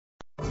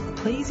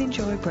please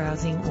enjoy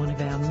browsing one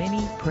of our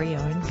many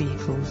pre-owned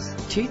vehicles.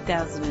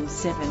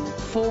 2007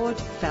 Ford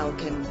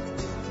Falcon.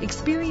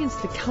 Experience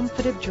the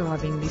comfort of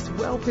driving this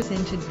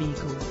well-presented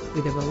vehicle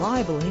with a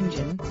reliable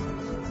engine.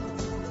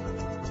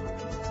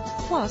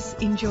 Plus,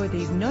 enjoy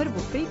these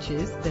notable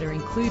features that are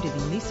included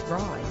in this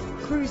ride: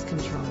 cruise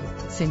control,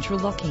 central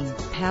locking,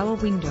 power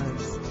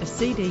windows, a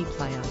CD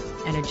player,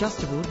 an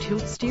adjustable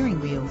tilt steering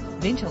wheel,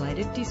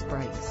 ventilated disc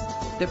brakes.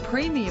 The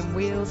premium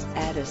wheels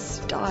add a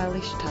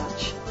stylish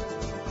touch.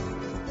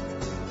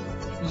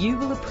 You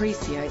will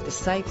appreciate the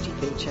safety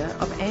feature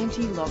of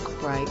anti-lock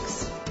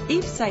brakes.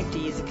 If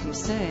safety is a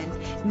concern,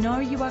 know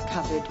you are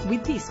covered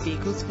with this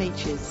vehicle's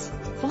features.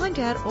 Find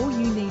out all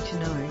you need to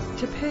know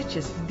to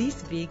purchase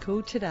this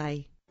vehicle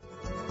today.